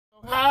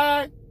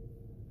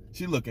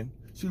She looking.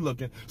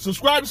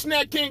 Subscribe to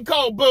SNAXX King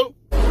Cole, boo.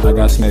 I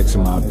got snacks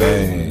in my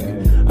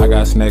bag. I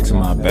got snacks in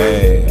my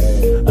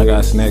bag. I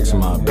got snacks in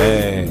my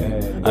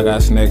bag. I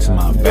got snacks in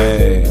my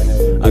bag.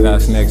 I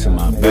got snacks in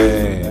my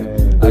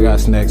bag. I got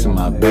snacks in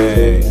my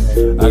bag.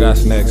 I got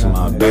snacks in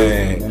my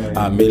bag.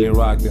 I merely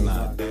rocked and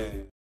I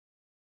dead.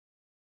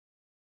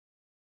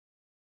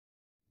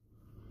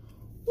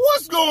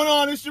 What's going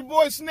on? It's your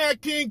boy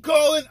SNAXX King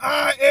Cole, and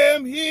I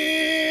am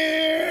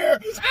here.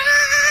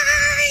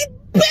 I'm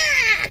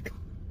back.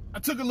 I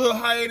took a little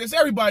hiatus.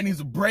 Everybody needs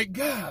a break.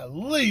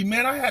 Golly,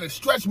 man, I had to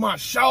stretch my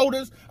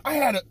shoulders. I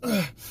had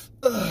to,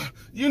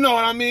 you know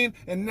what I mean?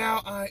 And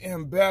now I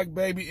am back,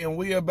 baby, and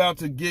we about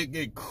to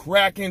get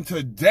cracking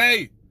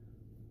today.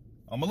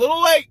 I'm a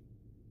little late,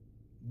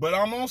 but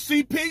I'm on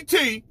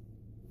CPT.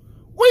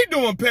 We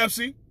doing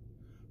Pepsi.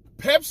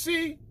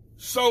 Pepsi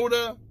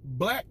Soda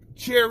Black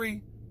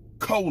Cherry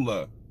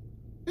Cola.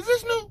 Is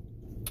this new?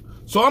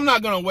 So I'm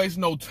not gonna waste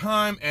no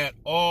time at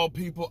all,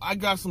 people. I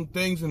got some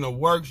things in the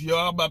works.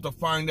 Y'all about to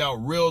find out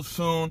real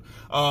soon.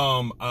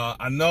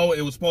 I know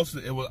I was supposed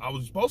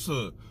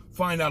to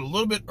find out a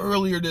little bit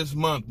earlier this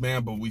month,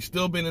 man, but we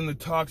still been in the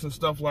talks and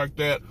stuff like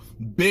that.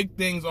 Big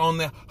things on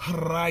the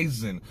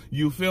horizon.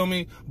 You feel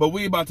me? But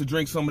we about to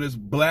drink some of this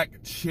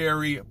Black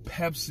Cherry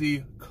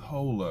Pepsi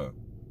Cola.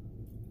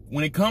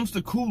 When it comes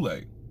to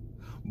Kool-Aid,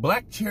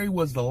 Black Cherry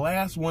was the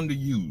last one to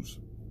use.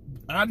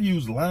 I'd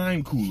use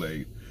lime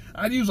Kool-Aid.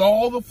 I'd use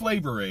all the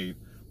flavor aid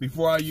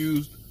before I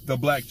used the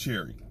Black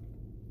Cherry.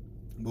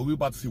 But we're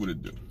about to see what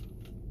it do.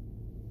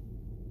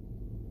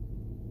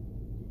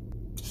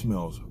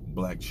 Smells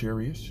black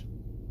cherry-ish.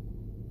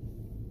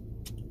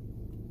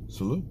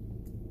 Salute.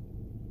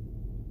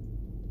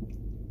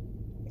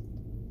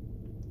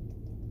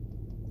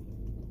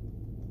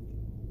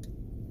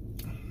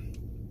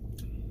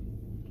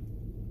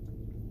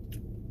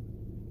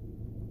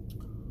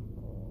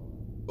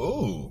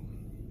 Oh.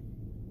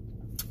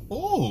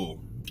 Oh.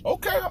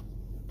 Okay,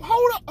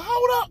 hold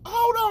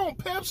on,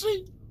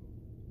 Pepsi.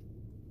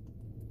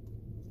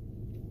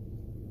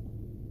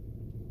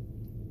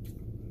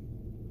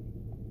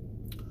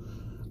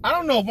 I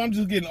don't know if I'm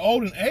just getting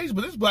old in age,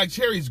 but this Black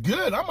Cherry is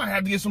good. I might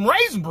have to get some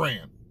Raisin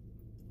Bran.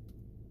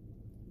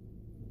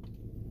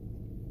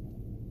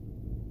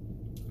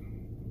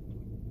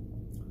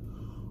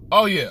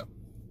 Oh yeah.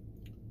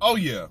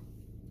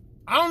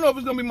 I don't know if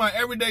it's gonna be my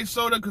everyday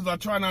soda because I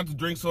try not to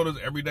drink sodas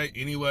every day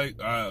anyway.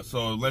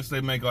 So unless they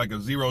make like a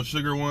 0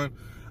 sugar one,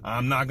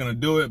 I'm not gonna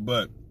do it.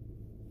 But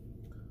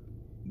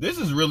this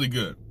is really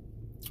good.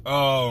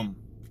 I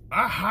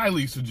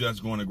highly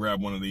suggest going to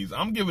grab one of these.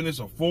 I'm giving this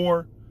a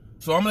 4,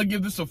 so I'm gonna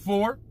give this a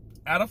 4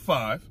 out of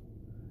 5.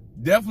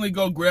 Definitely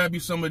go grab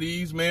you some of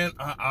these, man.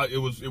 It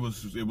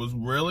was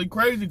really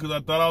crazy because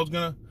I thought I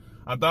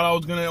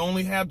was gonna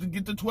only have to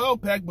get the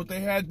 12-pack, but they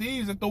had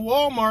these at the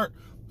Walmart.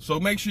 So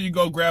make sure you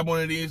go grab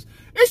one of these.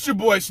 It's your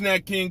boy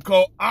SNAXX King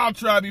Cole. I'll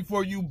try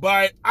before you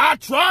buy it. I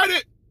tried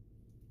it.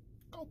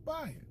 Go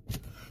buy it.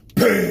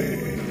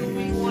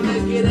 We wanna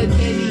get a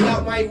candy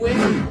out my way.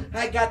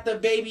 I got the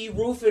baby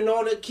roof and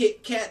all the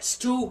Kit Kats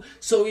too.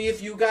 So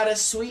if you got a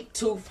sweet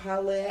tooth,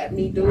 holla at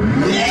me, dude.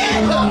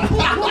 Yeah!